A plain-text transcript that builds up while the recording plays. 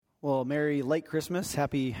Well, Merry late Christmas,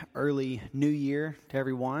 Happy early New Year to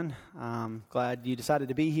everyone. Glad you decided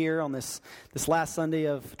to be here on this last Sunday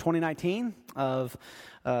of 2019, of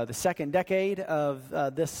the second decade of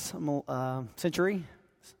this century,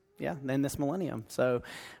 then this millennium. So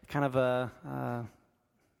kind of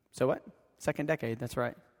second decade, that's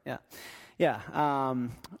right, yeah.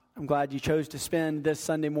 I'm glad you chose to spend this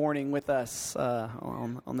Sunday morning with us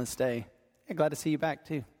on this day. Yeah, glad to see you back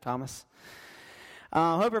too, Thomas.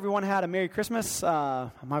 I hope everyone had a Merry Christmas.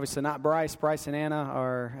 I'm obviously not Bryce. Bryce and Anna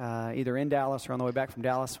are either in Dallas or on the way back from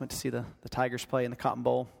Dallas. Went to see the Tigers play in the Cotton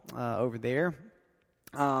Bowl over there.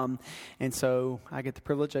 And so I get the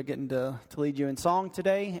privilege of getting to lead you in song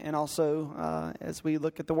today, and also as we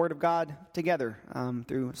look at the Word of God together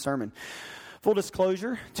through a sermon. Full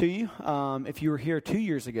disclosure to you, if you were here 2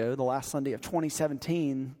 years ago, the last Sunday of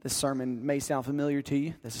 2017, this sermon may sound familiar to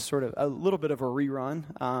you. This is sort of a little bit of a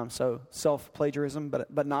rerun, so self-plagiarism,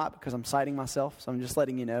 but not, because I'm citing myself, so I'm just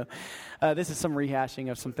letting you know. This is some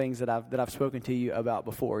rehashing of some things that I've spoken to you about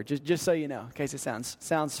before, just so you know, in case it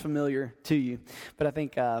sounds familiar to you. But I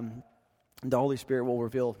think the Holy Spirit will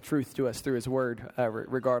reveal truth to us through His Word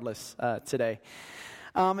regardless today.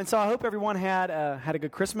 And so I hope everyone had a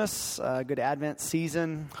good Christmas, a good Advent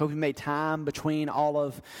season. Hope you made time between all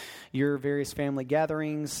of your various family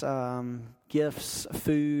gatherings, gifts,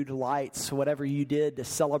 food, lights, whatever you did to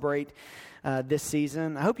celebrate this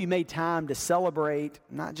season. I hope you made time to celebrate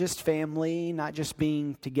not just family, not just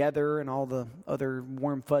being together and all the other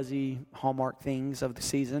warm, fuzzy hallmark things of the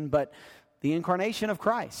season, but the incarnation of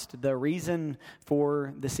Christ, the reason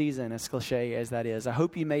for the season, as cliche as that is. I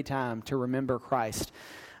hope you made time to remember Christ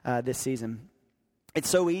this season. It's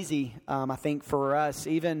so easy, I think, for us,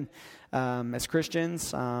 even as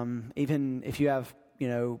Christians, even if you have,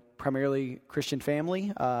 primarily Christian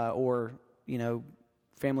family or,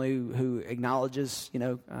 family who acknowledges,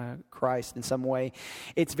 Christ in some way.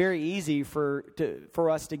 It's very easy for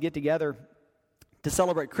us to get together to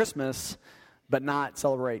celebrate Christmas, but not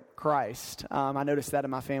celebrate Christ. I noticed that in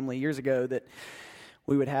my family years ago, that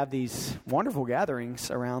we would have these wonderful gatherings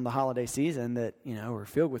around the holiday season that, were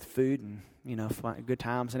filled with food and, fun, good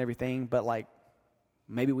times and everything. But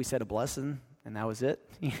maybe we said a blessing and that was it.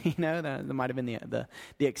 That might have been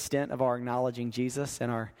the extent of our acknowledging Jesus and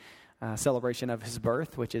our celebration of His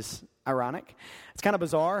birth, which is ironic. It's kind of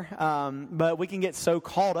bizarre, but we can get so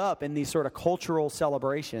caught up in these sort of cultural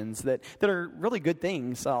celebrations that are really good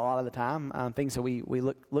things a lot of the time, things that we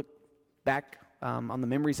look back on the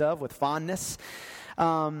memories of with fondness.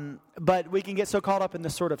 But we can get so caught up in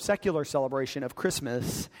this sort of secular celebration of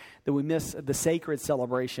Christmas that we miss the sacred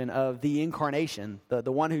celebration of the Incarnation,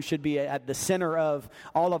 the one who should be at the center of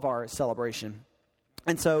all of our celebration.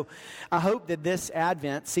 And so I hope that this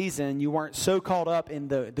Advent season you weren't so caught up in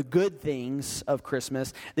the good things of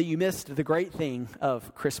Christmas that you missed the great thing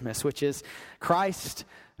of Christmas, which is Christ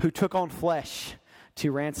who took on flesh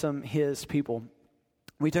to ransom His people.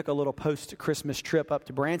 We took a little post-Christmas trip up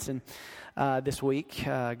to Branson this week,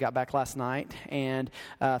 got back last night, and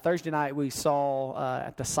Thursday night we saw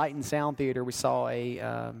at the Sight and Sound Theater, we saw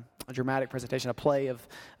a dramatic presentation, a play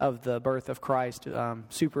of the birth of Christ,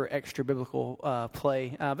 super extra biblical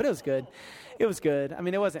play, but it was good. It was good. I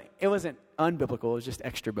mean, it wasn't unbiblical. It was just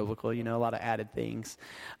extra biblical. A lot of added things.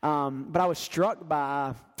 But I was struck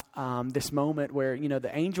by this moment where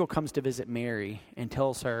the angel comes to visit Mary and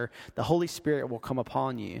tells her the Holy Spirit will come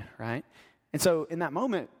upon you, right? And so in that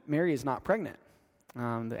moment, Mary is not pregnant.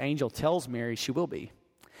 The angel tells Mary she will be.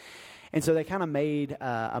 And so they kind of made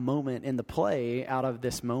a moment in the play out of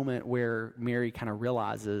this moment where Mary kind of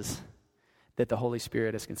realizes that the Holy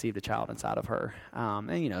Spirit has conceived a child inside of her.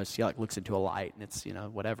 And, she looks into a light and it's,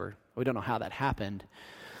 whatever. We don't know how that happened.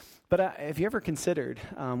 But have you ever considered,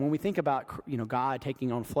 when we think about, God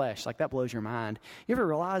taking on flesh, that blows your mind. You ever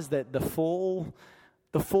realize that the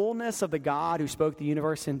fullness of the God who spoke the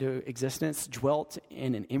universe into existence dwelt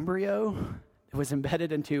in an embryo? It was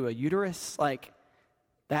embedded into a uterus?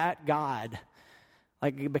 That God,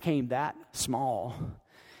 became that small.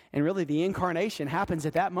 And really the incarnation happens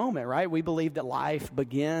at that moment, right? We believe that life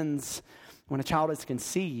begins when a child is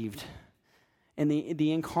conceived. And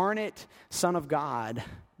the incarnate Son of God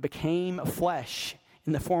became flesh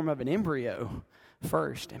in the form of an embryo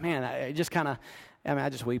first. And man, I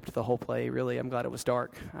just weeped the whole play, really. I'm glad it was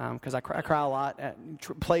dark, because I cry a lot.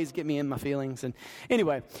 Plays get me in my feelings. And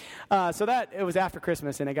anyway, so it was after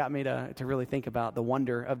Christmas, and it got me to really think about the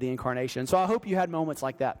wonder of the Incarnation. So I hope you had moments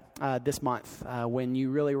like that this month when you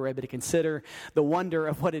really were able to consider the wonder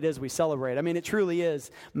of what it is we celebrate. I mean, it truly is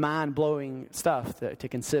mind-blowing stuff to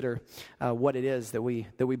consider what it is that we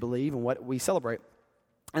believe and what we celebrate.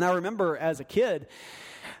 And I remember as a kid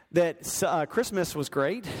that Christmas was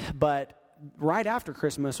great, but right after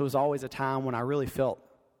Christmas was always a time when I really felt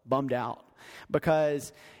bummed out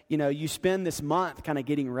because, you spend this month kind of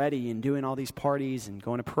getting ready and doing all these parties and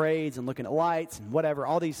going to parades and looking at lights and whatever,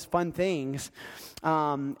 all these fun things.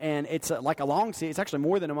 And it's like a long season. It's actually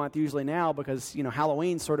more than a month usually now because,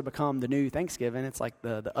 Halloween's sort of become the new Thanksgiving. It's like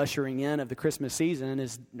the ushering in of the Christmas season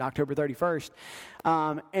is October 31st.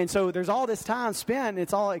 And so there's all this time spent and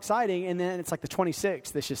it's all exciting. And then it's like the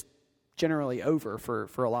 26th that's just generally over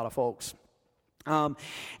for a lot of folks. And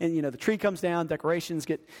the tree comes down, decorations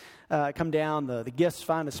come down, the gifts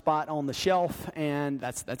find a spot on the shelf, and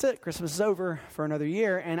that's it. Christmas is over for another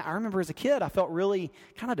year. And I remember as a kid, I felt really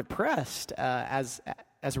kind of depressed as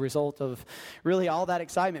a result of really all that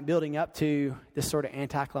excitement building up to this sort of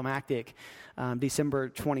anticlimactic December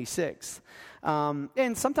 26th.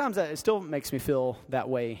 And sometimes it still makes me feel that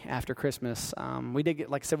way after Christmas. We did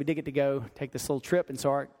get to go take this little trip, and so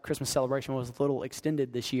our Christmas celebration was a little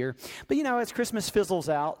extended this year. But as Christmas fizzles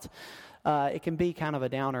out, it can be kind of a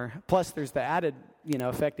downer. Plus, there's the added,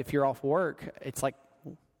 effect if you're off work. It's like,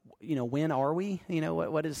 when are we?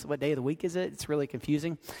 What day of the week is it? It's really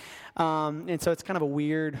confusing. And so it's kind of a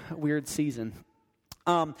weird season.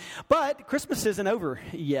 But Christmas isn't over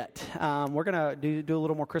yet. We're going to do a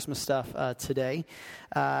little more Christmas stuff today.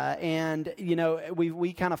 And,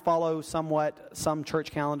 we kind of follow some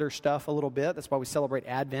church calendar stuff a little bit. That's why we celebrate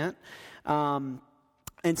Advent.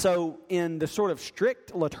 And so in the sort of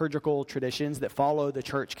strict liturgical traditions that follow the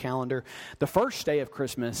church calendar, the first day of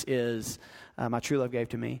Christmas is, my true love gave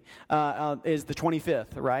to me, is the 25th,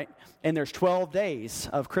 right? And there's 12 days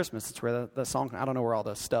of Christmas. That's where the song, I don't know where all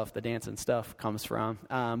the stuff, the dancing stuff comes from.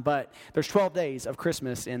 But there's 12 days of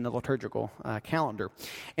Christmas in the liturgical calendar.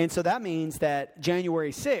 And so that means that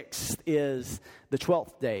January 6th is the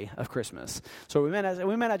 12th day of Christmas. So we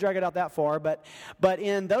may not drag it out that far, but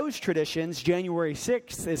in those traditions, January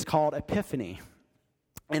 6th is called Epiphany.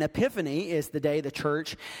 And Epiphany is the day the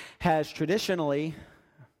church has traditionally,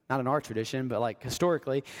 not in our tradition, but like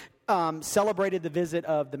historically, celebrated the visit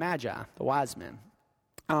of the Magi, the wise men.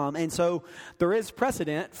 And so there is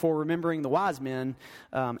precedent for remembering the wise men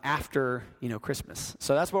after, Christmas.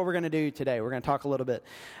 So that's what we're going to do today. We're going to talk a little bit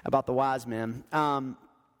about the wise men.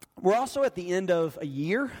 We're also at the end of a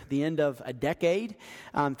year, the end of a decade.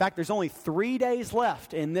 In fact, there's only 3 days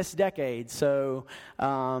left in this decade. So,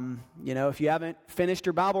 if you haven't finished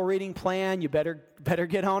your Bible reading plan, you better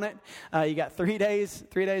get on it. You got 3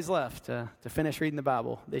 days left to finish reading the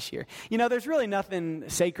Bible this year. There's really nothing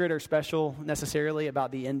sacred or special necessarily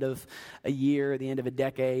about the end of a year, the end of a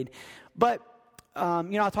decade. But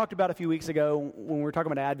I talked about a few weeks ago when we were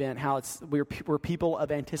talking about Advent how we're people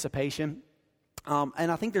of anticipation.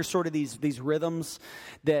 And I think there's sort of these rhythms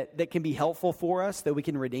that can be helpful for us that we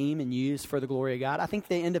can redeem and use for the glory of God. I think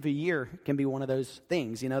the end of a year can be one of those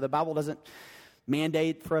things. The Bible doesn't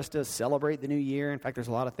mandate for us to celebrate the new year. In fact, there's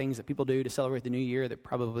a lot of things that people do to celebrate the new year that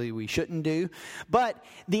probably we shouldn't do. But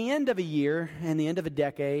the end of a year and the end of a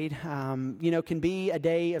decade, can be a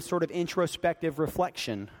day of sort of introspective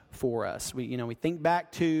reflection for us. We think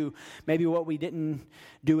back to maybe what we didn't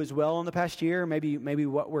do as well in the past year, maybe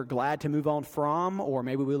what we're glad to move on from, or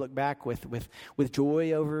maybe we look back with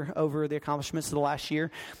joy over the accomplishments of the last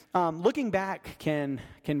year. Looking back can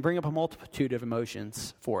bring up a multitude of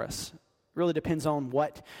emotions for us. It really depends on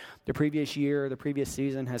what the previous year, the previous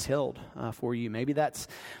season has held for you. Maybe that's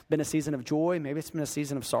been a season of joy. Maybe it's been a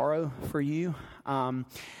season of sorrow for you.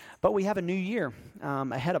 But we have a new year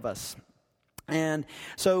ahead of us. And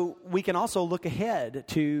so we can also look ahead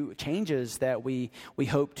to changes that we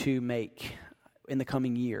hope to make in the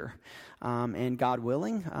coming year. And God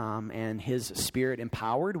willing, and His Spirit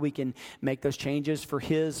empowered, we can make those changes for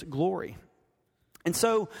His glory. And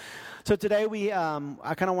so today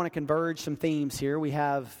I kind of want to converge some themes here. We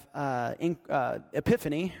have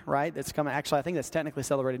Epiphany, right? That's coming. Actually, I think that's technically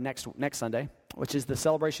celebrated next Sunday, which is the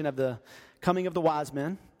celebration of the coming of the wise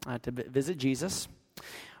men to visit Jesus.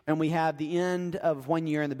 And we have the end of one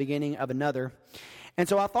year and the beginning of another. And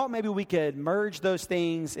so I thought maybe we could merge those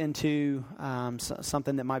things into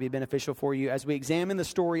something that might be beneficial for you as we examine the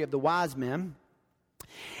story of the wise men.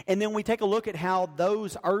 And then we take a look at how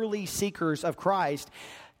those early seekers of Christ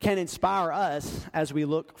can inspire us as we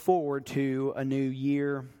look forward to a new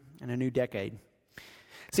year and a new decade.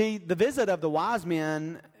 See, the visit of the wise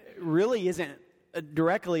men really isn't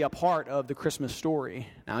directly a part of the Christmas story.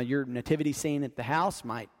 Now, your nativity scene at the house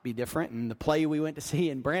might be different, and the play we went to see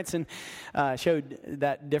in Branson showed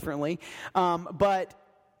that differently. But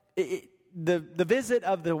the visit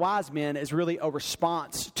of the wise men is really a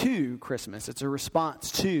response to Christmas. It's a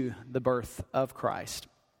response to the birth of Christ.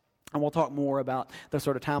 And we'll talk more about the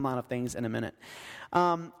sort of timeline of things in a minute.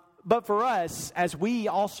 But for us, as we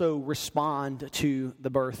also respond to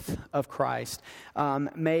the birth of Christ,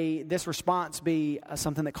 may this response be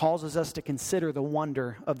something that causes us to consider the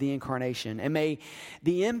wonder of the Incarnation. And may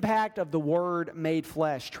the impact of the Word made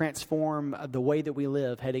flesh transform the way that we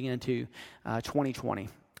live heading into 2020.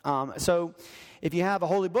 So if you have a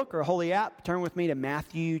holy book or a holy app, turn with me to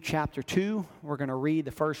Matthew chapter 2. We're going to read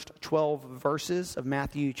the first 12 verses of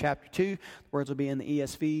Matthew chapter 2. The words will be in the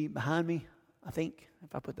ESV behind me, I think.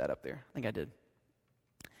 If I put that up there. I think I did.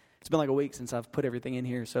 It's been like a week since I've put everything in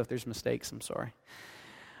here, so if there's mistakes, I'm sorry.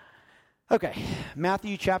 Okay,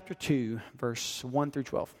 Matthew chapter 2, verse 1 through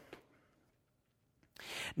 12.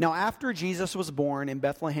 Now after Jesus was born in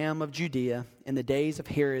Bethlehem of Judea in the days of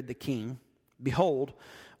Herod the king, behold,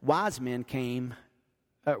 wise men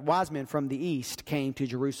from the east came to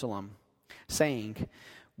Jerusalem, saying,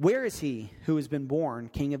 "Where is he who has been born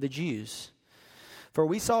King of the Jews? For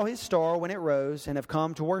we saw his star when it rose and have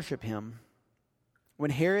come to worship him." When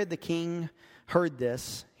Herod the king heard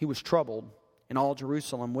this, he was troubled, and all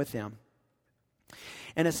Jerusalem with him.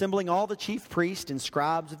 And assembling all the chief priests and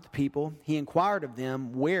scribes of the people, he inquired of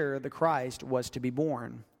them where the Christ was to be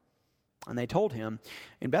born. And they told him,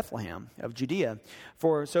 "In Bethlehem of Judea.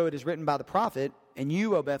 For so it is written by the prophet, 'And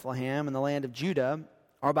you, O Bethlehem, in the land of Judah,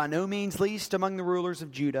 are by no means least among the rulers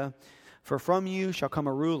of Judah. For from you shall come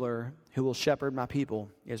a ruler who will shepherd my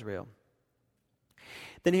people, Israel.'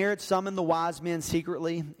 Then Herod summoned the wise men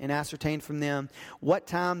secretly and ascertained from them what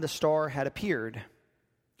time the star had appeared.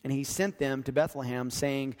 And he sent them to Bethlehem,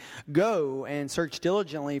 saying, 'Go and search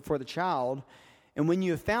diligently for the child, and when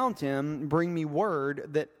you have found him, bring me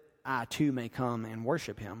word that I too may come and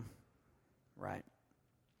worship him.'" Right.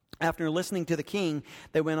 After listening to the king,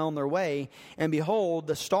 they went on their way, and behold,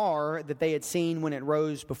 the star that they had seen when it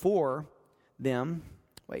rose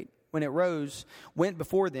went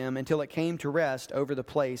before them until it came to rest over the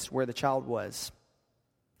place where the child was.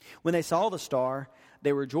 When they saw the star,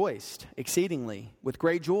 they rejoiced exceedingly with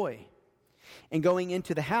great joy. And going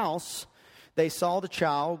into the house, they saw the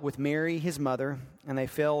child with Mary his mother, and they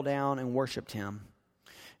fell down and worshipped him.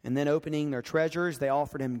 And then opening their treasures, they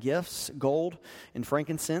offered him gifts, gold and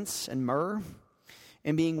frankincense and myrrh.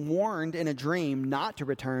 And being warned in a dream not to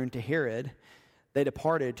return to Herod, they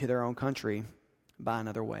departed to their own country by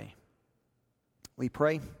another way. We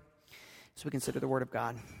pray as we consider the word of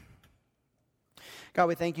God. God,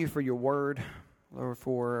 we thank you for your word, Lord,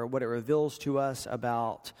 for what it reveals to us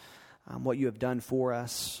about what you have done for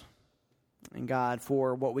us. And God,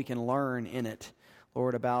 for what we can learn in it,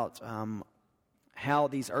 Lord, about how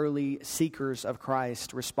these early seekers of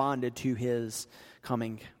Christ responded to his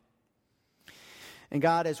coming. And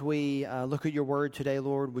God, as we look at your word today,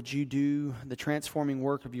 Lord, would you do the transforming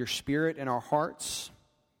work of your Spirit in our hearts?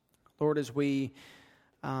 Lord, as we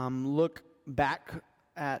look back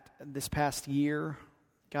at this past year,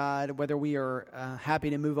 God, whether we are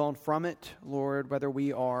happy to move on from it, Lord, whether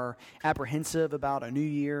we are apprehensive about a new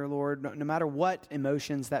year, Lord, no matter what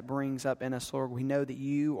emotions that brings up in us, Lord, we know that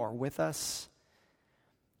you are with us.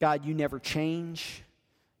 God, you never change.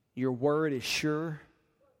 Your word is sure.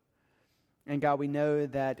 And God, we know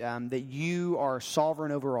that that you are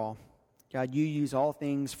sovereign over all. God, you use all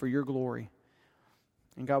things for your glory.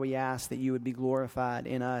 And God, we ask that you would be glorified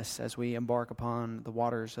in us as we embark upon the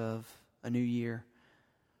waters of a new year.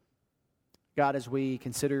 God, as we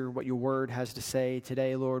consider what your word has to say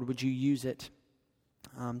today, Lord, would you use it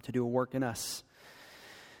to do a work in us?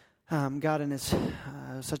 God, and it's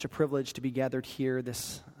such a privilege to be gathered here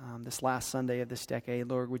this last Sunday of this decade.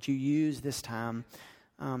 Lord, would you use this time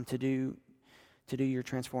to do your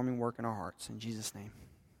transforming work in our hearts? In Jesus' name,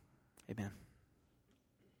 amen.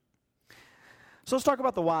 So let's talk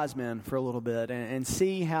about the wise men for a little bit and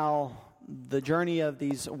see how the journey of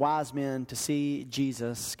these wise men to see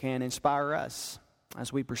Jesus can inspire us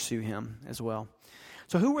as we pursue him as well.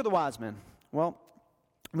 So who were the wise men? Well,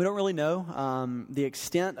 we don't really know. The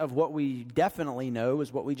extent of what we definitely know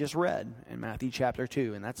is what we just read in Matthew chapter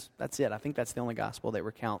 2, and that's it. I think that's the only gospel that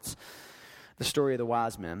recounts the story of the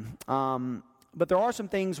wise men. But there are some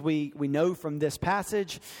things we know from this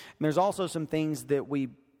passage, and there's also some things that we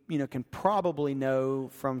can probably know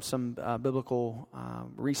from some biblical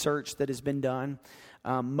research that has been done.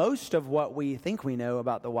 most of what we think we know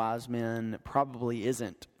about the wise men probably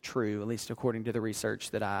isn't true, at least according to the research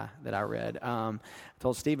that I read. I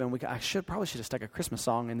told Stephen I probably should have stuck a Christmas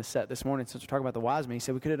song in the set this morning since we're talking about the wise men. He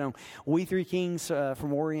said we could have done "We Three Kings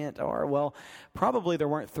from Orient," or probably there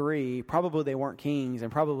weren't three, probably they weren't kings,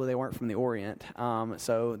 and probably they weren't from the Orient.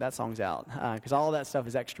 So that song's out because all of that stuff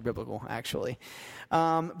is extra biblical, actually.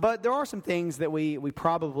 But there are some things that we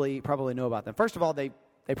probably know about them. First of all, they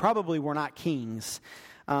probably were not kings.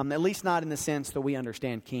 At least not in the sense that we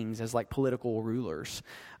understand kings as like political rulers.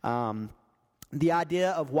 The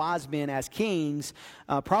idea of wise men as kings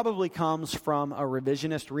probably comes from a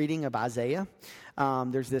revisionist reading of Isaiah.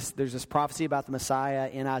 There's this prophecy about the Messiah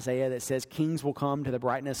in Isaiah that says kings will come to the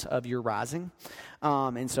brightness of your rising.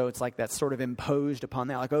 And so it's like that's sort of imposed upon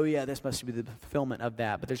that. Like, oh yeah, this must be the fulfillment of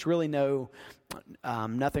that. But there's really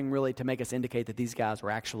nothing really to make us indicate that these guys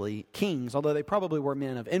were actually kings, although they probably were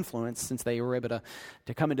men of influence since they were able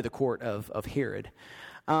to come into the court of Herod.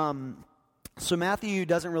 So Matthew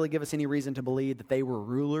doesn't really give us any reason to believe that they were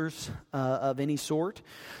rulers of any sort.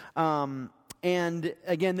 And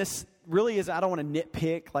again, this really is, I don't want to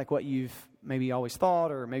nitpick like what you've maybe always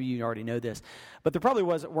thought, or maybe you already know this, but there probably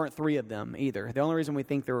weren't three of them either. The only reason we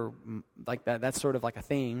think there were like that's sort of like a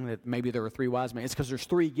thing, that maybe there were three wise men, is because there's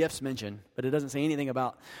three gifts mentioned, but it doesn't say anything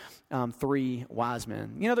about three wise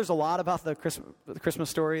men. You know, there's a lot about the Christmas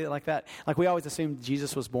story like that. Like we always assume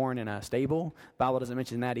Jesus was born in a stable. The Bible doesn't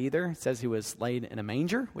mention that either. It says he was laid in a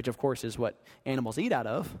manger, which of course is what animals eat out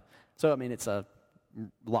of. So, I mean, it's a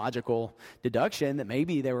logical deduction that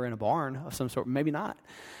maybe they were in a barn of some sort, maybe not.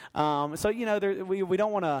 So, you know, we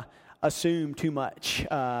don't want to assume too much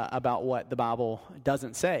about what the Bible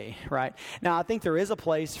doesn't say, right? Now, I think there is a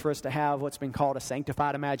place for us to have what's been called a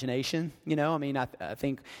sanctified imagination. You know, I mean, I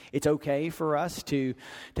think it's okay for us to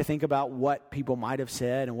think about what people might have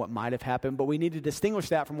said and what might have happened, but we need to distinguish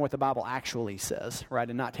that from what the Bible actually says, right?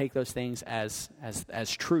 And not take those things as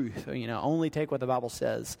truth. You know, only take what the Bible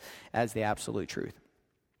says as the absolute truth.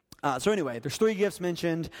 So anyway, there's three gifts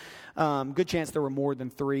mentioned. Good chance there were more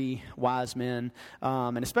than three wise men.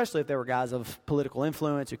 And especially if they were guys of political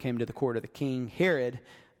influence who came to the court of the king Herod,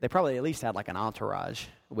 they probably at least had like an entourage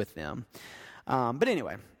with them. But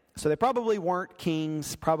anyway, so they probably weren't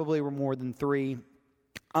kings, probably were more than three.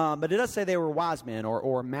 But it does say they were wise men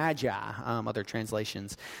or magi, other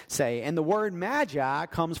translations say. And the word magi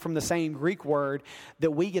comes from the same Greek word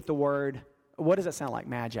that we get the word, what does that sound like,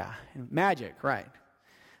 magi? Magic, right.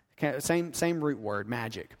 Same root word,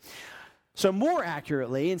 magic. So more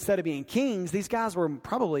accurately, instead of being kings, these guys were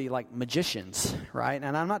probably like magicians, right?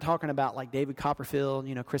 And I'm not talking about like David Copperfield,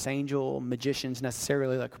 you know, Chris Angel, magicians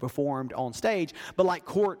necessarily that performed on stage, but like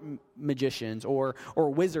court magicians or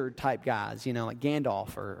wizard type guys, you know, like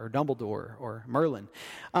Gandalf or Dumbledore or Merlin.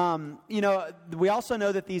 You know, we also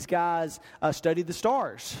know that these guys studied the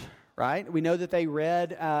stars. Right? We know that they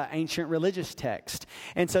read ancient religious text.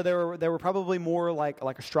 And so they were probably more like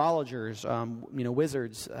astrologers, you know,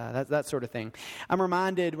 wizards, that sort of thing. I'm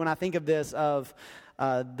reminded when I think of this of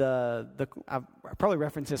I probably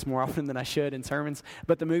reference this more often than I should in sermons,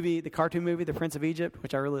 but the cartoon movie, The Prince of Egypt,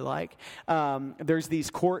 which I really like, there's these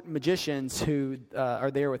court magicians who are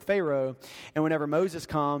there with Pharaoh, and whenever Moses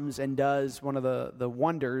comes and does one of the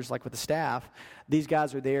wonders, like with the staff, these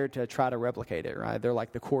guys are there to try to replicate it, right? They're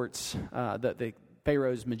like the court's, the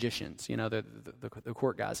Pharaoh's magicians, you know, the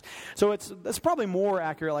court guys. So that's probably more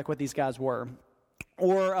accurate like what these guys were.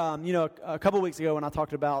 Or, you know, a couple of weeks ago when I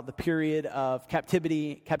talked about the period of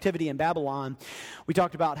captivity in Babylon, we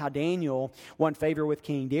talked about how Daniel won favor with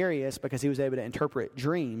King Darius because he was able to interpret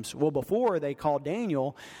dreams. Well, before they called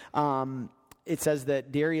Daniel, it says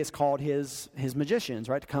that Darius called his magicians,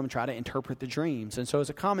 right, to come and try to interpret the dreams. And so it's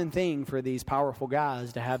a common thing for these powerful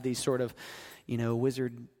guys to have these sort of, you know,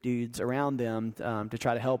 wizard dudes around them to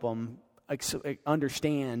try to help them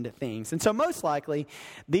understand things. And so most likely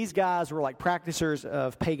these guys were like practicers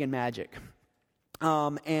of pagan magic.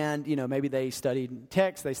 And, you know, maybe they studied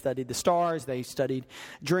text, they studied the stars, they studied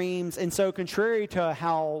dreams. And so contrary to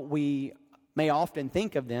how we may often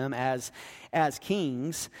think of them as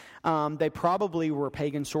kings, they probably were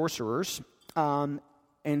pagan sorcerers and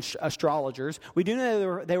astrologers. We do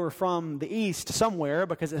know they were from the east somewhere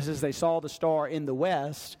because it says they saw the star in the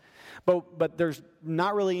west. But there's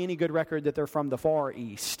not really any good record that they're from the Far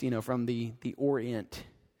East, you know, from the Orient,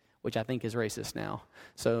 which I think is racist now.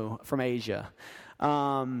 So from Asia.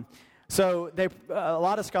 So a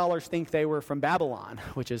lot of scholars think they were from Babylon,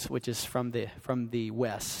 which is from the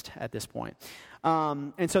West at this point.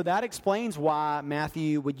 And so that explains why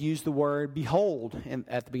Matthew would use the word behold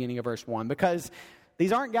at the beginning of verse 1, because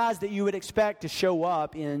These aren't guys that you would expect to show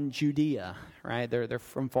up in Judea, right? They're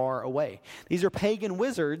from far away. These are pagan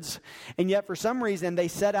wizards, and yet for some reason they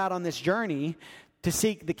set out on this journey to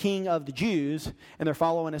seek the King of the Jews, and they're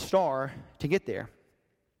following a star to get there.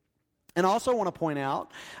 And I also want to point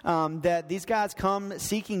out that these guys come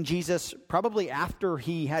seeking Jesus probably after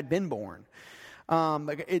he had been born.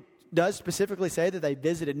 It does specifically say that they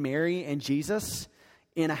visited Mary and Jesus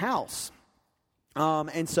in a house.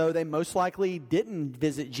 And so they most likely didn't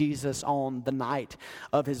visit Jesus on the night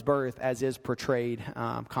of his birth, as is portrayed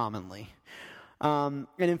commonly. And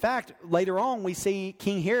in fact, later on, we see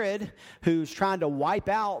King Herod, who's trying to wipe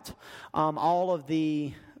out all of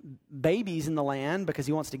the babies in the land because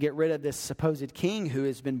he wants to get rid of this supposed king who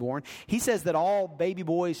has been born. He says that all baby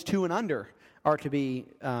boys 2 and under are to be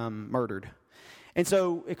murdered. And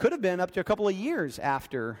so it could have been up to a couple of years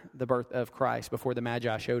after the birth of Christ before the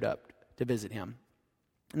Magi showed up to visit him.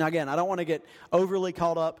 Now again, I don't want to get overly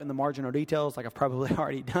caught up in the marginal details like I've probably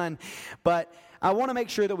already done, but I want to make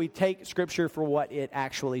sure that we take Scripture for what it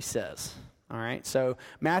actually says. All right, so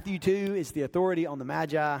Matthew 2 is the authority on the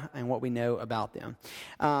Magi and what we know about them.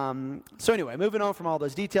 So anyway, moving on from all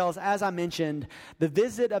those details, as I mentioned, the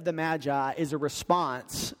visit of the Magi is a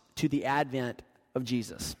response to the advent of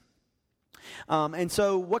Jesus. And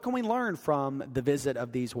so what can we learn from the visit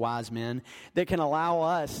of these wise men that can allow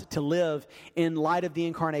us to live in light of the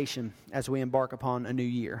Incarnation as we embark upon a new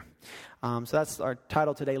year? So that's our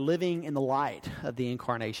title today, Living in the Light of the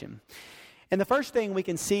Incarnation. And the first thing we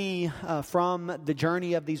can see from the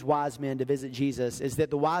journey of these wise men to visit Jesus is that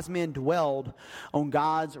the wise men dwelled on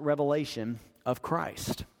God's revelation of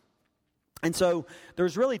Christ. And so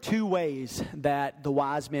there's really 2 ways that the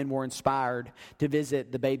wise men were inspired to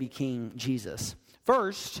visit the baby King Jesus.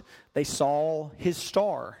 First, they saw his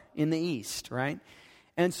star in the east, right?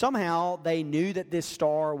 And somehow they knew that this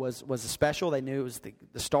star was special. They knew it was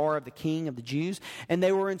the star of the King of the Jews. And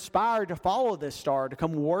they were inspired to follow this star, to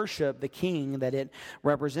come worship the king that it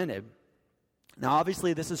represented. Now,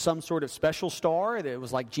 obviously, this is some sort of special star. It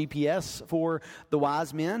was like GPS for the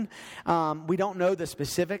wise men. We don't know the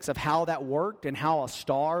specifics of how that worked and how a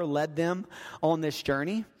star led them on this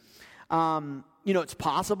journey. It's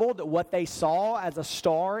possible that what they saw as a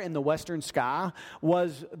star in the western sky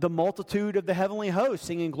was the multitude of the heavenly host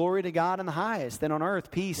singing glory to God in the highest, and on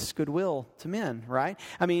earth peace, goodwill to men, right?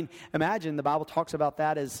 I mean, imagine the Bible talks about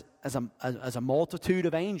that as a multitude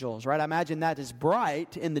of angels, right? I imagine that is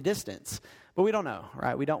bright in the distance, but we don't know,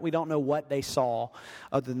 right? We don't know what they saw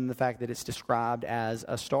other than the fact that it's described as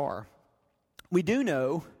a star. We do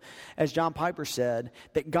know, as John Piper said,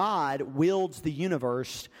 that God wields the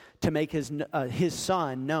universe to make his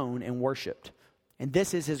Son known and worshipped. And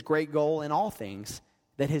this is his great goal in all things,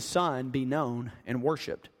 that his Son be known and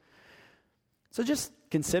worshipped. So just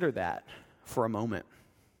consider that for a moment.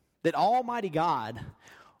 That Almighty God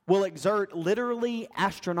will exert literally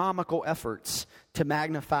astronomical efforts to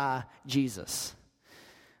magnify Jesus.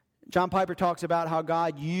 John Piper talks about how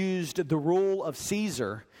God used the rule of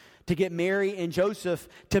Caesar to get Mary and Joseph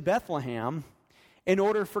to Bethlehem in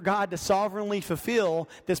order for God to sovereignly fulfill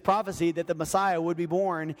this prophecy that the Messiah would be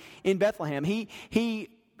born in Bethlehem. He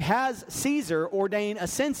has Caesar ordain a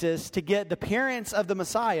census to get the parents of the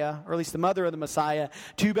Messiah, or at least the mother of the Messiah,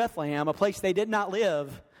 to Bethlehem, a place they did not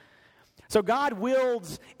live. So God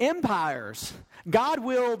wields empires. God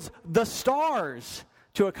wields the stars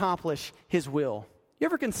to accomplish his will. You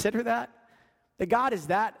ever consider that? That God is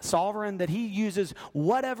that sovereign that he uses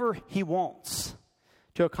whatever he wants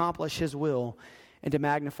to accomplish his will and to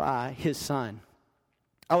magnify his Son.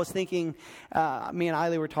 I was thinking, me and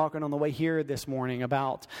Eiley were talking on the way here this morning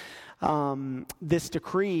about this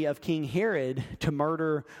decree of King Herod to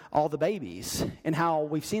murder all the babies and how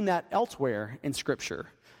we've seen that elsewhere in Scripture.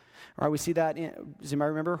 All right, we see that does anybody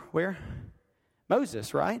remember where?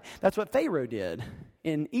 Moses, right? That's what Pharaoh did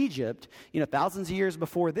in Egypt, thousands of years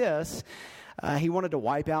before this. He wanted to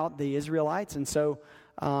wipe out the Israelites, and so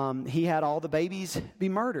he had all the babies be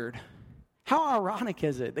murdered. How ironic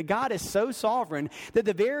is it that God is so sovereign that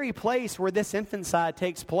the very place where this infanticide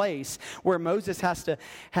takes place, where Moses has to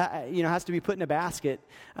be put in a basket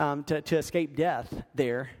to escape death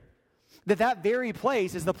there, that very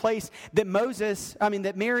place is the place that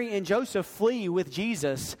that Mary and Joseph flee with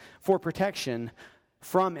Jesus for protection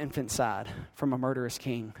from infanticide, from a murderous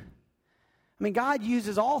king. I mean, God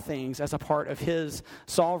uses all things as a part of his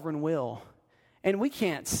sovereign will. And we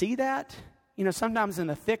can't see that. Sometimes in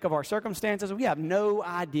the thick of our circumstances, we have no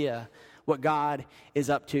idea what God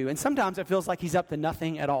is up to. And sometimes it feels like he's up to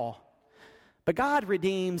nothing at all. But God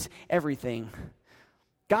redeems everything.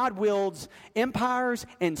 God wields empires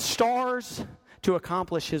and stars to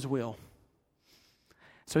accomplish his will.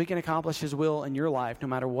 so he can accomplish his will in your life no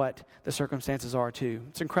matter what the circumstances are too.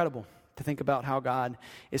 It's incredible to think about how God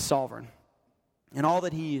is sovereign and all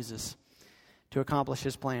that he uses to accomplish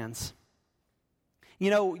his plans. You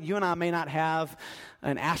know, you and I may not have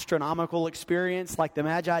an astronomical experience like the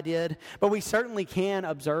Magi did, but we certainly can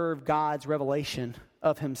observe God's revelation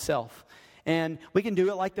of himself. And we can do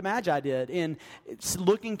it like the Magi did in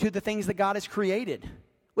looking to the things that God has created.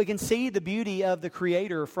 We can see the beauty of the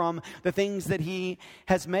Creator from the things that he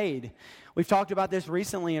has made. We've talked about this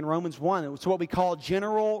recently in Romans 1. It's what we call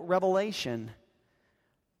general revelation.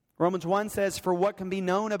 Romans 1 says, "For what can be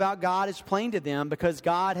known about God is plain to them, because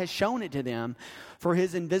God has shown it to them. For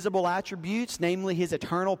his invisible attributes, namely his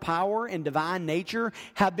eternal power and divine nature,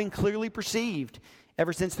 have been clearly perceived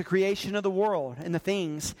ever since the creation of the world and the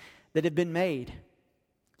things that have been made.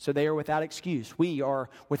 So they are without excuse." We are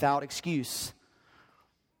without excuse.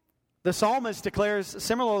 The psalmist declares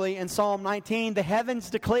similarly in Psalm 19, "The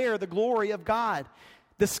heavens declare the glory of God.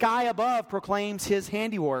 The sky above proclaims his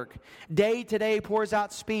handiwork. Day to day pours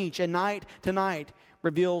out speech, and night to night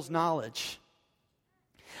reveals knowledge."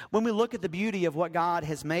 When we look at the beauty of what God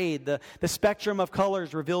has made, the spectrum of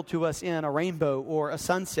colors revealed to us in a rainbow or a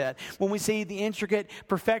sunset, when we see the intricate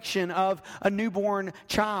perfection of a newborn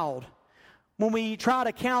child, when we try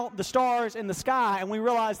to count the stars in the sky and we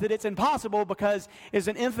realize that it's impossible because there's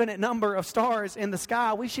an infinite number of stars in the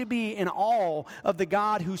sky, we should be in awe of the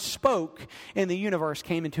God who spoke and the universe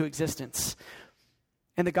came into existence.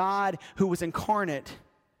 And the God who was incarnate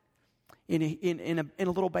in a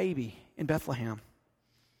little baby in Bethlehem.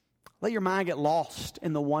 Let your mind get lost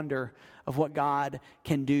in the wonder of what God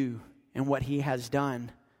can do and what he has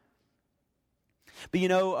done. But you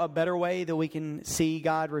know, a better way that we can see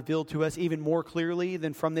God revealed to us even more clearly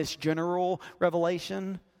than from this general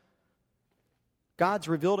revelation? God's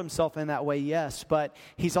revealed himself in that way, yes, but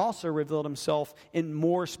he's also revealed himself in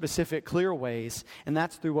more specific, clear ways, and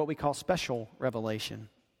that's through what we call special revelation.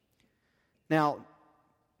 Now,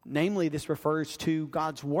 namely, this refers to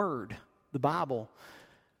God's Word, the Bible.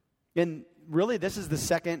 And really, this is the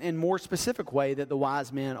second and more specific way that the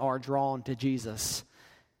wise men are drawn to Jesus.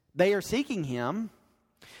 They are seeking him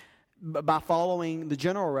by following the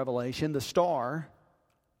general revelation, the star,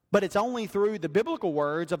 but it's only through the biblical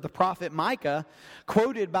words of the prophet Micah,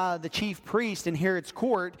 quoted by the chief priest in Herod's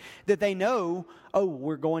court, that they know, oh,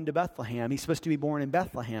 we're going to Bethlehem. He's supposed to be born in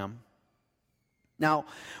Bethlehem. Now,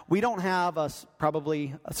 we don't have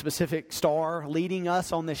probably a specific star leading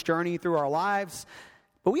us on this journey through our lives,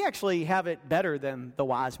 but we actually have it better than the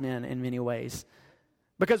wise men in many ways.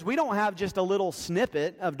 Because we don't have just a little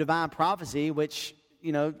snippet of divine prophecy, which,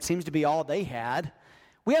 seems to be all they had.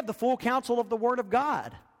 We have the full counsel of the Word of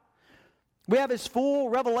God. We have his full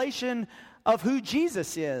revelation of who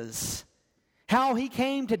Jesus is. How he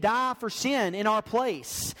came to die for sin in our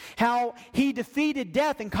place. How he defeated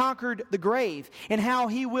death and conquered the grave. And how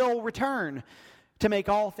he will return to make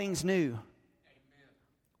all things new.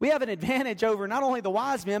 We have an advantage over not only the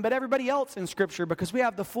wise men, but everybody else in Scripture because we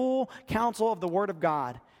have the full counsel of the Word of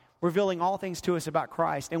God, revealing all things to us about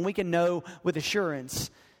Christ, and we can know with assurance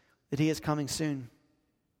that he is coming soon.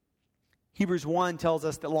 Hebrews 1 tells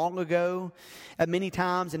us that long ago, at many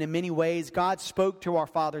times and in many ways, God spoke to our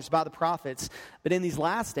fathers by the prophets, but in these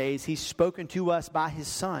last days, he's spoken to us by his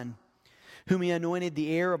Son, whom he anointed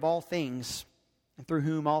the heir of all things, and through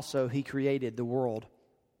whom also he created the world.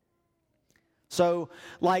 So,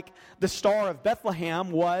 like the Star of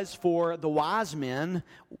Bethlehem was for the wise men,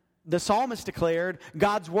 the psalmist declared,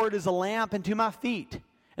 God's word is a lamp unto my feet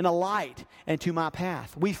and a light unto my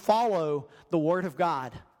path. We follow the Word of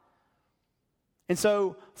God. And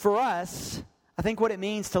so, for us, I think what it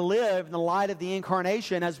means to live in the light of the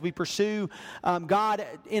Incarnation as we pursue God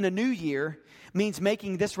in a new year means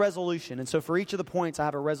making this resolution. And so, for each of the points, I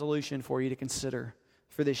have a resolution for you to consider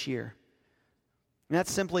for this year. And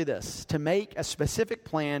that's simply this: to make a specific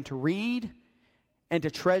plan to read and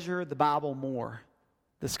to treasure the Bible more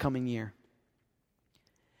this coming year.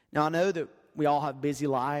 Now, I know that we all have busy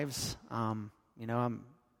lives. And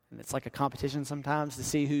it's like a competition sometimes to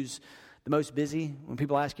see who's the most busy. When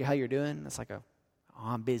people ask you how you're doing, it's like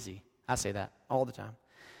I'm busy. I say that all the time.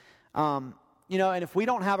 And if we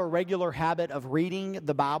don't have a regular habit of reading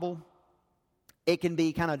the Bible, it can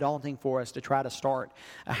be kind of daunting for us to try to start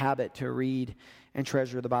a habit to read and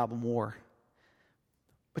treasure the Bible more.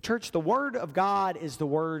 But church, the Word of God is the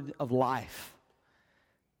Word of life.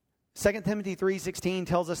 2 Timothy 3:16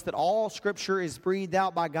 tells us that all Scripture is breathed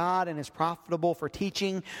out by God and is profitable for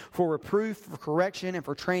teaching, for reproof, for correction, and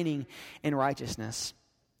for training in righteousness.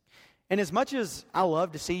 And as much as I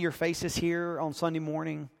love to see your faces here on Sunday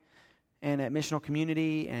morning and at missional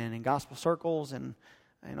community and in gospel circles and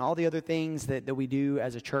and all the other things that we do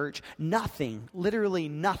as a church, nothing, literally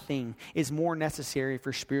nothing, is more necessary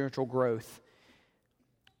for spiritual growth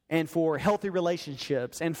and for healthy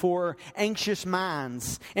relationships and for anxious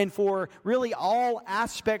minds and for really all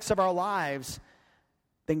aspects of our lives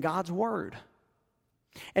than God's Word.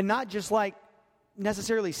 And not just like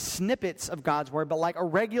necessarily snippets of God's Word, but like a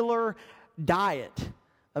regular diet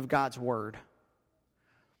of God's Word.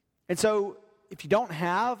 And so, if you don't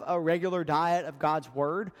have a regular diet of God's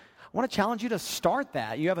Word, I want to challenge you to start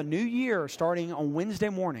that. You have a new year starting on Wednesday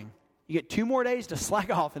morning. You get 2 more days to slack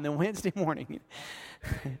off, and then Wednesday morning.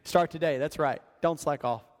 Start today. That's right. Don't slack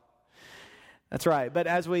off. That's right. But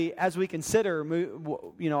as we consider,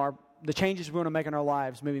 the changes we want to make in our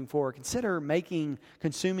lives moving forward, consider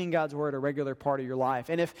consuming God's Word a regular part of your life.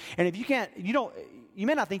 And if you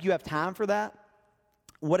may not think you have time for that.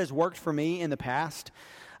 What has worked for me in the past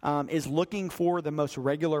is looking for the most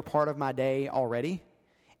regular part of my day already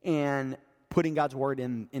and putting God's Word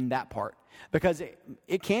in that part. Because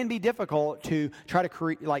it can be difficult to try to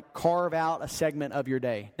carve out a segment of your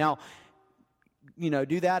day. Now,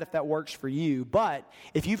 do that if that works for you. But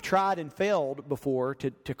if you've tried and failed before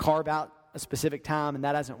to carve out a specific time and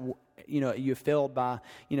that hasn't, you failed by,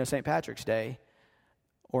 St. Patrick's Day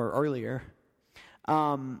or earlier,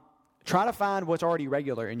 try to find what's already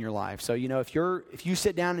regular in your life. So, if you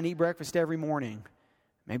sit down and eat breakfast every morning,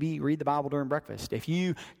 maybe read the Bible during breakfast. If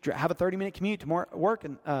you have a 30-minute commute to work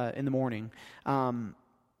in the morning,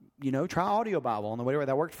 try audio Bible on the way to work.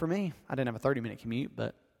 That worked for me. I didn't have a 30-minute commute,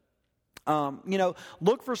 but,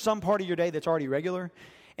 look for some part of your day that's already regular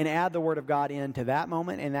and add the Word of God into that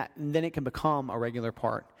moment, and then it can become a regular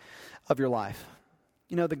part of your life.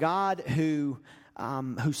 The God who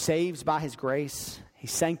saves by His grace, He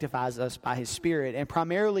sanctifies us by His Spirit, and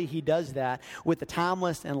primarily He does that with the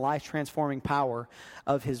timeless and life-transforming power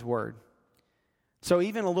of His Word. So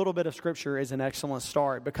even a little bit of Scripture is an excellent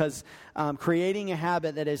start, because creating a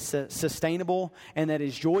habit that is sustainable and that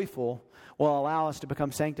is joyful will allow us to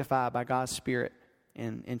become sanctified by God's Spirit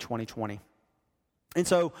in 2020. And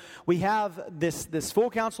so we have this full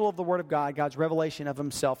counsel of the Word of God, God's revelation of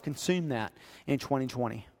Himself. Consume that in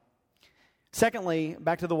 2020. Secondly,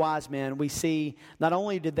 back to the wise men, we see not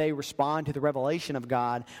only did they respond to the revelation of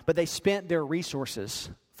God, but they spent their resources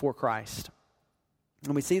for Christ.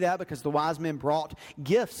 And we see that because the wise men brought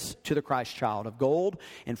gifts to the Christ child of gold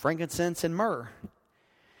and frankincense and myrrh.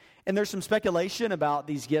 And there's some speculation about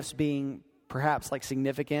these gifts being perhaps like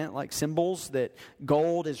significant, like symbols, that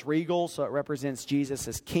gold is regal, so it represents Jesus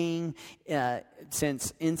as king.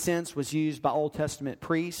 Since incense was used by Old Testament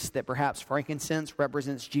priests, that perhaps frankincense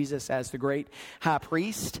represents Jesus as the great high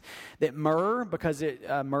priest. That myrrh, because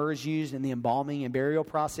myrrh is used in the embalming and burial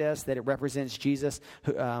process, that it represents Jesus,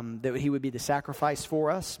 that He would be the sacrifice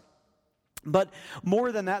for us. But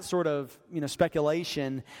more than that sort of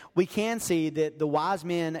speculation, we can see that the wise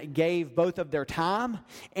men gave both of their time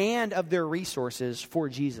and of their resources for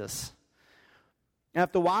Jesus. Now,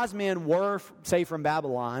 if the wise men were, say, from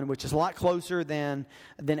Babylon, which is a lot closer than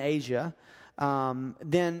Asia,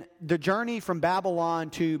 then the journey from Babylon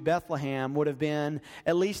to Bethlehem would have been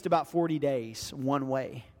at least about 40 days one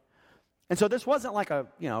way. And so this wasn't like a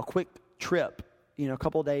quick trip. A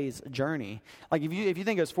couple days journey. Like if you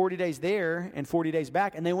think it was 40 days there and 40 days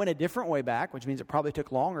back, and they went a different way back, which means it probably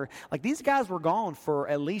took longer. Like these guys were gone for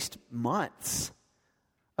at least months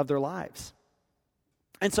of their lives.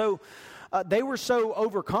 And so they were so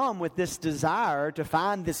overcome with this desire to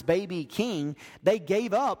find this baby king, they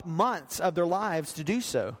gave up months of their lives to do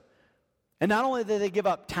so. And not only did they give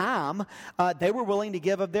up time, they were willing to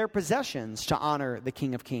give of their possessions to honor the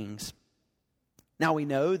King of Kings. Now we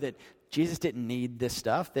know that Jesus didn't need this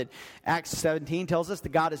stuff, that Acts 17 tells us that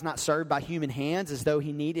God is not served by human hands as though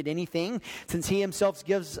He needed anything, since He Himself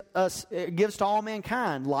gives to all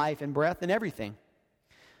mankind life and breath and everything.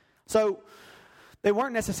 So they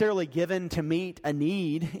weren't necessarily given to meet a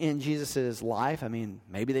need in Jesus' life. I mean,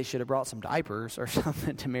 maybe they should have brought some diapers or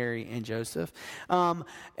something to Mary and Joseph.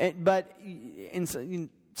 But in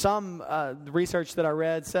some research that I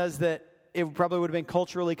read says that it probably would have been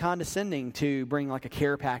culturally condescending to bring like a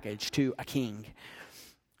care package to a king.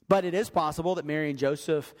 But it is possible that Mary and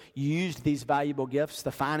Joseph used these valuable gifts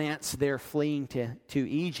to finance their fleeing to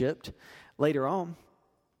Egypt later on.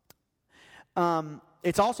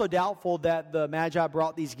 It's also doubtful that the Magi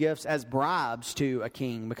brought these gifts as bribes to a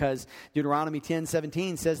king, because Deuteronomy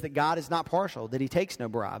 10:17 says that God is not partial, that He takes no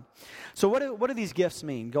bribe. So what do these gifts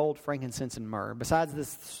mean? Gold, frankincense, and myrrh, besides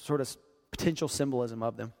this sort of potential symbolism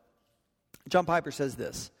of them. John Piper says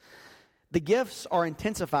this: the gifts are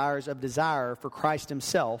intensifiers of desire for Christ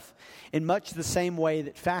Himself in much the same way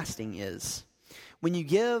that fasting is. When you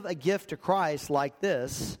give a gift to Christ like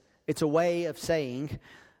this, it's a way of saying,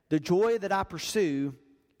 the joy that I pursue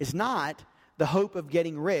is not the hope of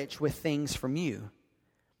getting rich with things from you.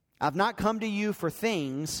 I've not come to you for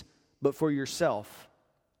things, but for yourself.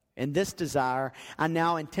 And this desire I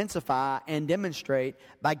now intensify and demonstrate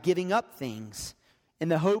by giving up things in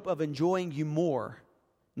the hope of enjoying you more,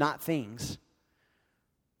 not things.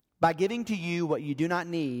 By giving to you what you do not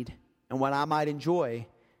need and what I might enjoy,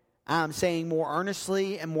 I am saying more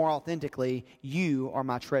earnestly and more authentically, you are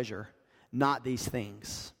my treasure, not these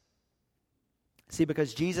things. See,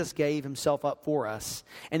 because Jesus gave himself up for us,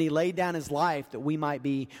 and he laid down his life that we might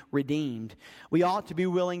be redeemed, we ought to be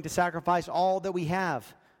willing to sacrifice all that we have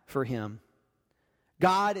for him.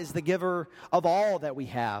 God is the giver of all that we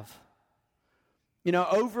have. You know,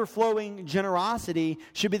 overflowing generosity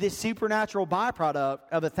should be the supernatural byproduct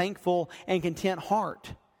of a thankful and content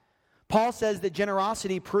heart. Paul says that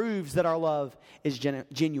generosity proves that our love is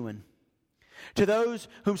genuine. To those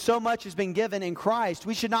whom so much has been given in Christ,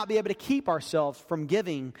 we should not be able to keep ourselves from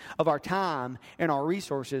giving of our time and our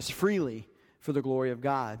resources freely for the glory of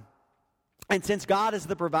God. And since God is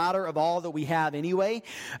the provider of all that we have anyway,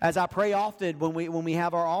 as I pray often when we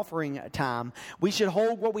have our offering time, we should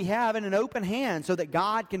hold what we have in an open hand so that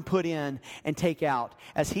God can put in and take out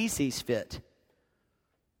as he sees fit.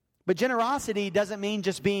 But generosity doesn't mean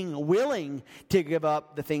just being willing to give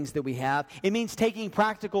up the things that we have. It means taking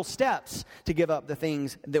practical steps to give up the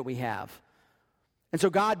things that we have. And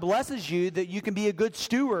so God blesses you that you can be a good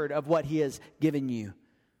steward of what he has given you,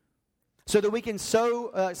 so that we can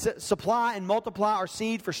supply and multiply our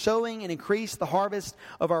seed for sowing and increase the harvest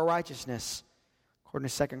of our righteousness, according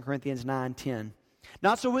to 2 Corinthians 9:10.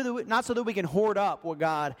 Not so that we can hoard up what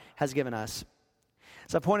God has given us.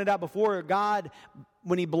 As I pointed out before, God,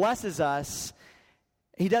 when he blesses us,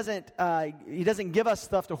 he doesn't give us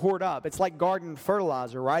stuff to hoard up. It's like garden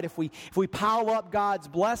fertilizer, right? If we pile up God's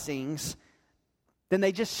blessings, then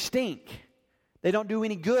they just stink. They don't do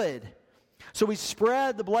any good. So we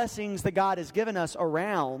spread the blessings that God has given us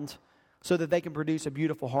around so that they can produce a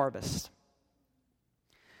beautiful harvest.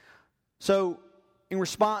 So, in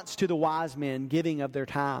response to the wise men giving of their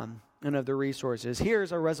time and of their resources,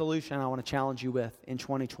 here's a resolution I want to challenge you with in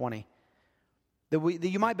 2020. That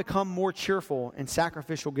you might become more cheerful and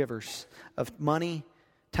sacrificial givers of money,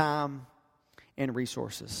 time, and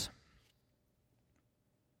resources.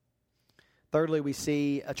 Thirdly, we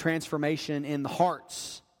see a transformation in the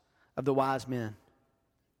hearts of the wise men.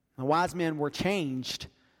 The wise men were changed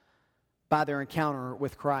by their encounter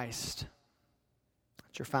with Christ.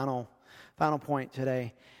 That's your final point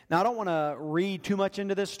today. Now, I don't want to read too much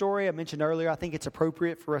into this story. I mentioned earlier, I think it's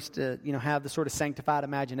appropriate for us to, have the sort of sanctified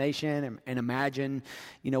imagination and imagine,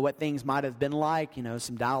 what things might have been like,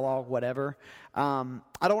 some dialogue, whatever. I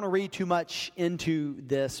don't want to read too much into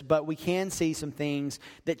this, but we can see some things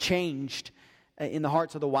that changed in the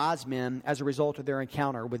hearts of the wise men as a result of their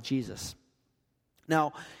encounter with Jesus.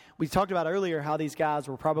 Now, we talked about earlier how these guys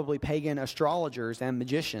were probably pagan astrologers and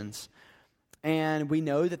magicians. And we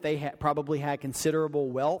know that they probably had considerable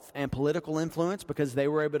wealth and political influence because they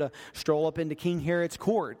were able to stroll up into King Herod's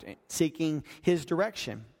court seeking his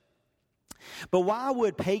direction. But why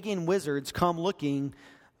would pagan wizards come looking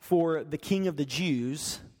for the king of the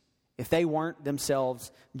Jews if they weren't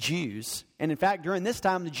themselves Jews? And in fact, during this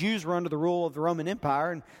time, the Jews were under the rule of the Roman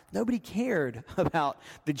Empire, and nobody cared about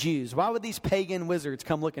the Jews. Why would these pagan wizards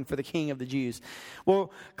come looking for the king of the Jews?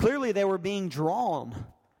 Well, clearly they were being drawn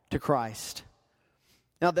to Christ.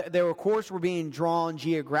 Now, they of course were being drawn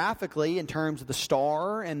geographically in terms of the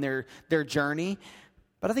star and their journey,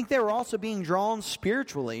 but I think they were also being drawn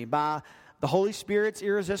spiritually by the Holy Spirit's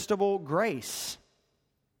irresistible grace.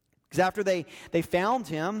 Because after they found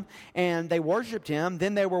him and they worshiped him,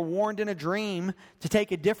 then they were warned in a dream to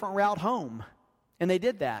take a different route home. And they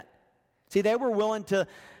did that. See, they were willing to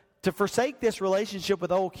forsake this relationship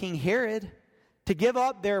with old King Herod, to give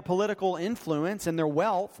up their political influence and their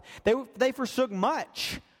wealth. They forsook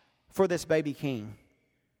much for this baby king.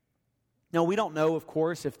 Now, we don't know, of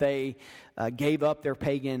course, if they gave up their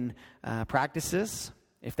pagan practices,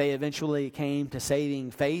 if they eventually came to saving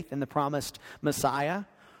faith in the promised Messiah.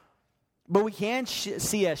 But we can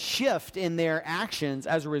see a shift in their actions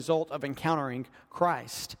as a result of encountering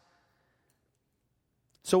Christ.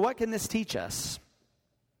 So what can this teach us?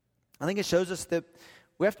 I think it shows us that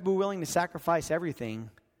we have to be willing to sacrifice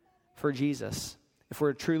everything for Jesus if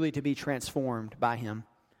we're truly to be transformed by him.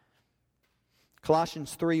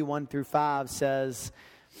 Colossians 3:1-5 says,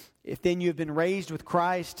 "If then you have been raised with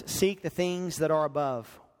Christ, seek the things that are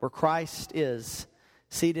above, where Christ is,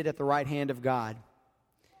 seated at the right hand of God.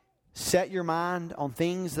 Set your mind on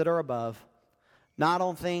things that are above, not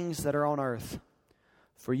on things that are on earth.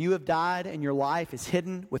 For you have died, and your life is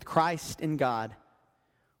hidden with Christ in God.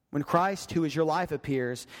 When Christ, who is your life,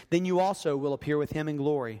 appears, then you also will appear with him in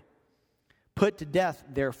glory. Put to death,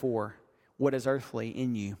 therefore, what is earthly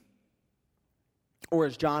in you. Or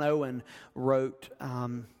as John Owen wrote,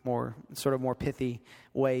 more pithy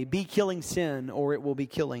way, be killing sin, or it will be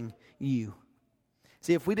killing you.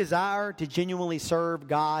 See, if we desire to genuinely serve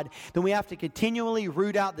God, then we have to continually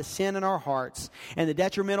root out the sin in our hearts and the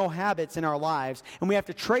detrimental habits in our lives, and we have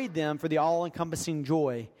to trade them for the all-encompassing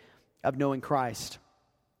joy of knowing Christ.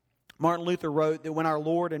 Martin Luther wrote that when our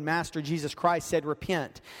Lord and Master Jesus Christ said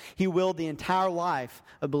repent, he willed the entire life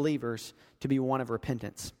of believers to be one of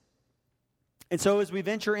repentance. And so as we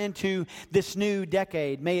venture into this new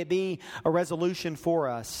decade, may it be a resolution for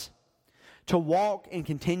us to walk in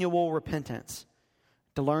continual repentance,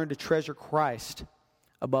 to learn to treasure Christ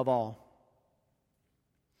above all.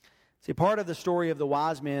 See, part of the story of the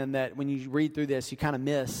wise men that when you read through this, you kind of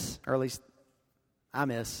miss, or at least I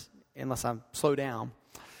miss, unless I slow down,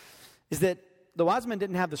 is that the wise men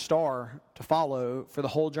didn't have the star to follow for the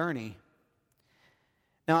whole journey.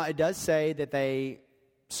 Now, it does say that they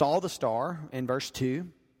saw the star in verse 2,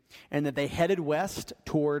 and that they headed west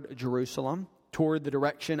toward Jerusalem, toward the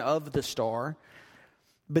direction of the star.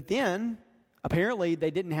 But then, apparently,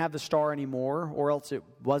 they didn't have the star anymore, or else it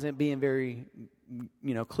wasn't being very,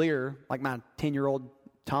 clear, like my 10-year-old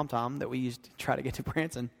TomTom that we used to try to get to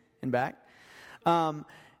Branson and back.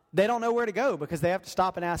 They don't know where to go because they have to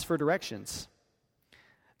stop and ask for directions.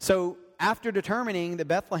 So after determining that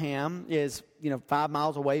Bethlehem is, 5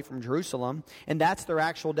 miles away from Jerusalem, and that's their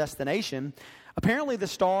actual destination, apparently the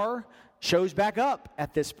star shows back up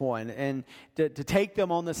at this point and to take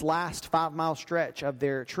them on this last 5-mile stretch of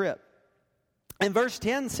their trip. And verse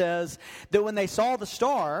 10 says that when they saw the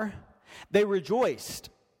star, they rejoiced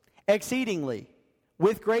exceedingly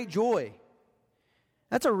with great joy.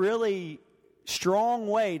 That's a really strong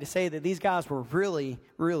way to say that these guys were really,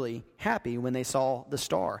 really happy when they saw the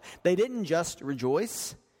star. They didn't just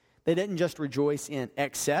rejoice. They didn't just rejoice in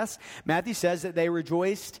excess. Matthew says that they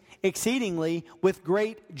rejoiced exceedingly with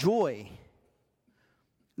great joy.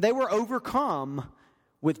 They were overcome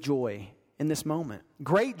with joy in this moment.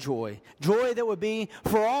 Great joy. Joy that would be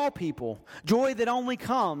for all people. Joy that only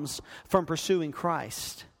comes from pursuing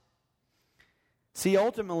Christ. See,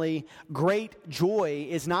 ultimately, great joy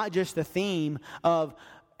is not just the theme of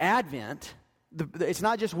Advent. It's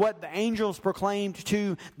not just what the angels proclaimed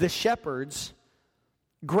to the shepherds.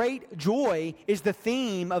 Great joy is the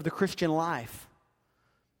theme of the Christian life.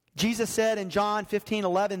 Jesus said in John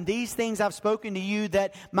 15:11, "These things I've spoken to you,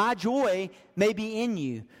 that my joy may be in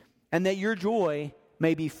you, and that your joy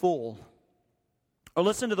may be full." Or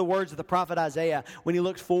listen to the words of the prophet Isaiah when he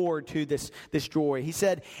looked forward to this joy. He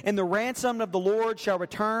said, "And the ransom of the Lord shall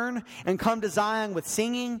return and come to Zion with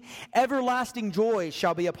singing. Everlasting joy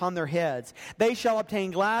shall be upon their heads. They shall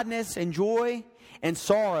obtain gladness and joy, and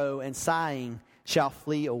sorrow and sighing shall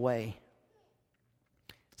flee away."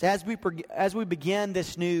 So as we begin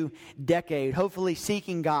this new decade, hopefully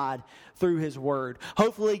seeking God through His Word,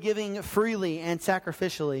 hopefully giving freely and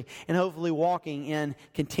sacrificially, and hopefully walking in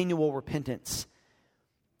continual repentance,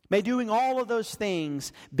 may doing all of those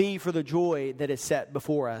things be for the joy that is set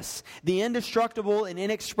before us. The indestructible and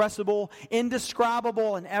inexpressible,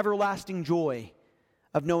 indescribable and everlasting joy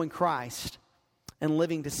of knowing Christ and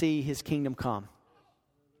living to see His kingdom come.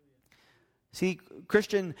 See,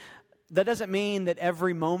 Christian, that doesn't mean that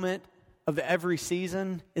every moment of every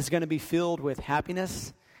season is going to be filled with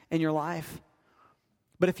happiness in your life.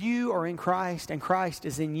 But if you are in Christ and Christ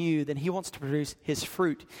is in you, then He wants to produce His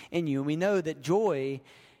fruit in you. And we know that joy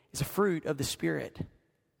is a fruit of the Spirit.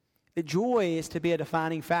 That joy is to be a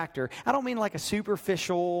defining factor. I don't mean like a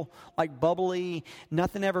superficial, like bubbly,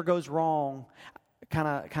 nothing ever goes wrong kind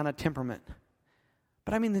of temperament.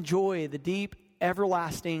 But I mean the joy, the deep,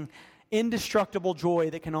 everlasting, indestructible joy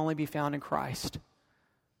that can only be found in Christ.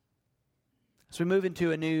 As we move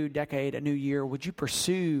into a new decade, a new year, would you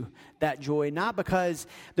pursue that joy? Not because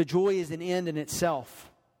the joy is an end in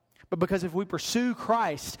itself, but because if we pursue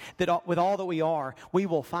Christ that with all that we are, we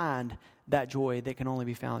will find that joy that can only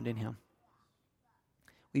be found in Him.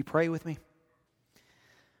 Will you pray with me?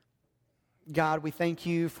 God, we thank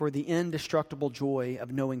You for the indestructible joy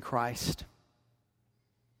of knowing Christ.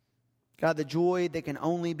 God, the joy that can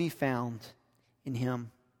only be found in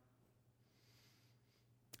Him.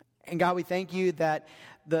 And God, we thank You that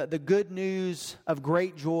the good news of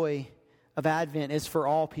great joy of Advent is for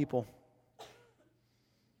all people.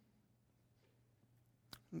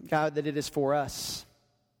 God, that it is for us.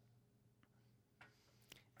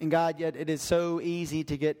 And God, yet it is so easy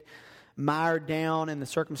to get mired down in the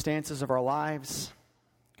circumstances of our lives,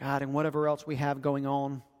 God, and whatever else we have going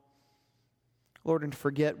on, Lord, and to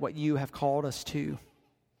forget what you have called us to.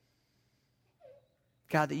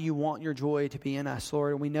 God, that you want your joy to be in us,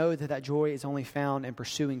 Lord, and we know that that joy is only found in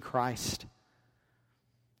pursuing Christ.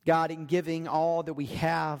 God, in giving all that we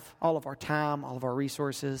have, all of our time, all of our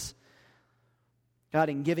resources, God,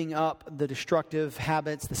 in giving up the destructive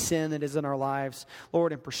habits, the sin that is in our lives,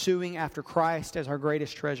 Lord, in pursuing after Christ as our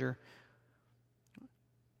greatest treasure,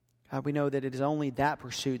 God, we know that it is only that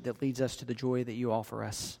pursuit that leads us to the joy that you offer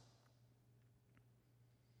us.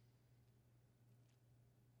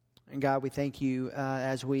 And God, we thank you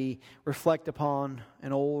as we reflect upon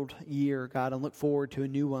an old year, God, and look forward to a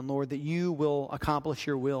new one, Lord, that you will accomplish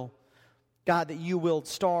your will. God, that you wield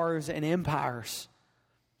stars and empires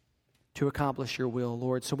to accomplish your will,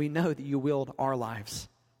 Lord. So we know that you wield our lives,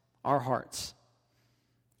 our hearts.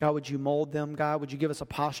 God, would you mold them? God, would you give us a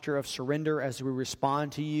posture of surrender as we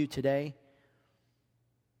respond to you today?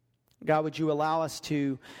 God, would you allow us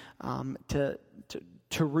to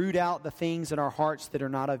root out the things in our hearts that are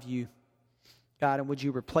not of you? God, and would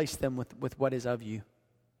you replace them with what is of you?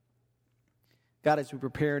 God, as we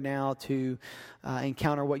prepare now to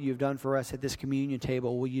encounter what you've done for us at this communion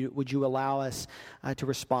table, would you allow us to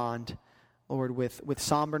respond, Lord, with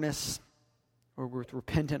somberness or with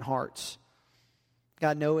repentant hearts?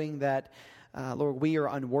 God, knowing that, Lord, we are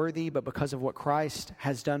unworthy, but because of what Christ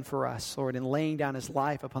has done for us, Lord, in laying down his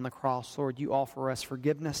life upon the cross, Lord, you offer us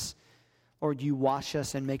forgiveness. Lord, you wash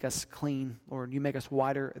us and make us clean. Lord, you make us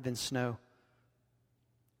whiter than snow.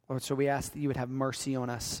 Lord, so we ask that you would have mercy on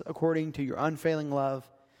us according to your unfailing love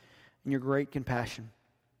and your great compassion.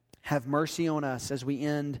 Have mercy on us as we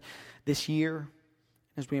end this year,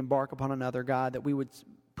 as we embark upon another, God, that we would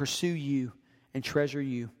pursue you and treasure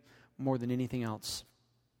you more than anything else.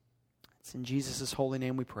 It's in Jesus' holy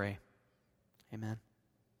name we pray. Amen.